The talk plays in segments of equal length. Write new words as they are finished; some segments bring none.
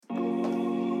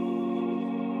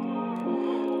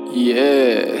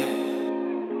Yeah.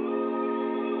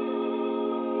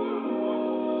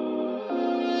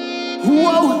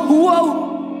 Whoa, whoa.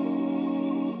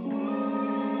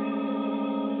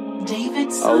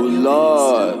 Oh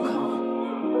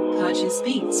Lord. Purchase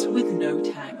beats with no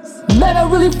tax. Man, I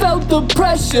really felt the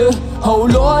pressure. Oh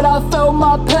Lord, I felt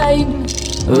my pain.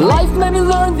 Life made me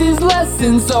learn these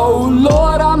lessons. Oh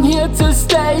Lord, I'm here to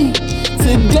stay.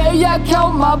 Today I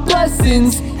count my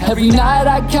blessings. Every night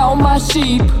I count my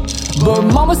sheep. But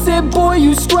mama said, boy,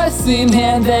 you stressing,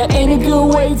 and that ain't a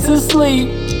good way to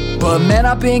sleep. But man,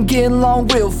 I've been getting along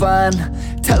real fine.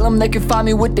 Tell them they can find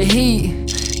me with the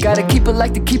heat. Gotta keep it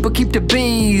like the keeper, keep the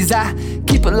bees. I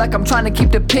keep it like I'm trying to keep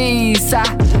the peace. I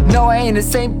know I ain't a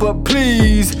saint, but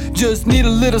please, just need a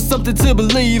little something to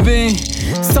believe in.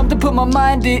 Something put my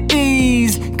mind at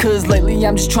ease. Cause lately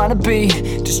I'm just trying to be.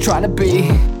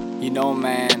 You know,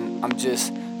 man, I'm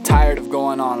just tired of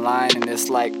going online and it's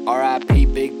like R.I.P.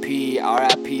 Big P,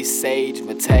 R.I.P. Sage,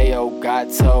 Mateo,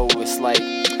 Gato. It's like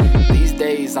these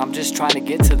days I'm just trying to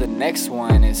get to the next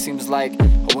one. It seems like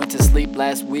I went to sleep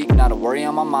last week, not a worry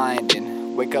on my mind,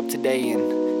 and wake up today and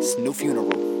it's a new funeral.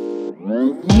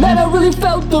 Man, I really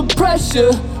felt the pressure.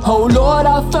 Oh Lord,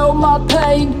 I felt my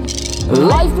pain.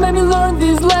 Life made me learn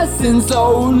these lessons.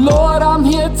 Oh Lord, I'm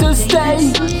here to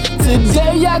stay.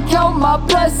 Today I count my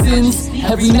blessings.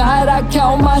 Every night I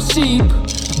count my sheep.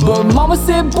 But mama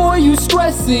said, boy, you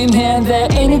stressing, and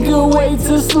that ain't a good way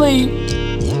to sleep.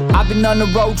 I've been on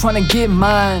the road trying to get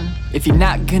mine. If you're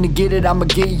not gonna get it, I'ma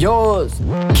get yours.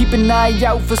 Keep an eye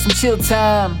out for some chill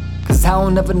time, cause I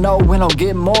don't ever know when I'll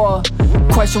get more.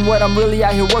 Question what I'm really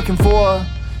out here working for.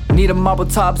 Need a marble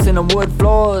tops and a wood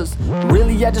floors.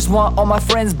 Really, I just want all my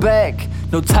friends back.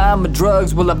 No time or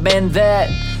drugs will amend that.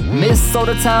 Miss all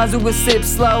the times we would sip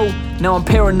slow. Now I'm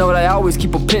paranoid, I always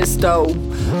keep a pistol.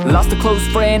 Lost a close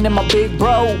friend and my big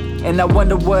bro, and I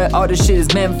wonder what all this shit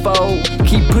is meant for.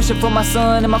 Keep pushing for my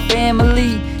son and my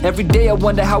family. Every day I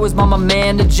wonder how is mama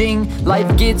managing.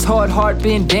 Life gets hard, heart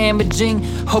been damaging.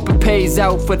 Hope it pays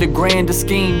out for the grander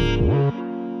scheme.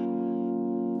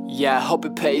 Yeah, I hope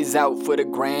it pays out for the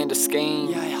grander scheme.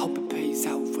 Yeah, I hope it pays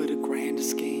out for the grander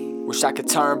scheme. Wish I could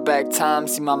turn back time,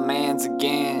 see my mans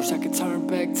again. Wish I could turn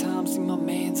back time, see my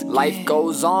mans again. Life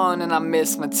goes on and I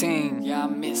miss my team. Yeah, I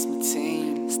miss my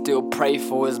team. Still pray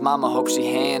for his mama, hope she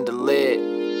handle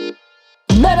it.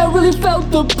 Man, I really felt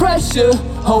the pressure.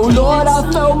 Oh Lord,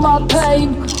 I felt my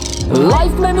pain.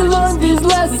 Life made me learn these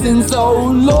lessons. Oh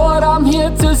Lord, I'm here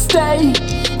to stay.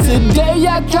 Today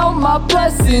I count my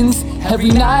blessings. Every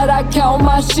night I count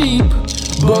my sheep.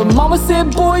 But mama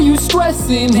said, boy, you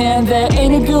stressing, and that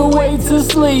ain't a good way to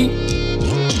sleep.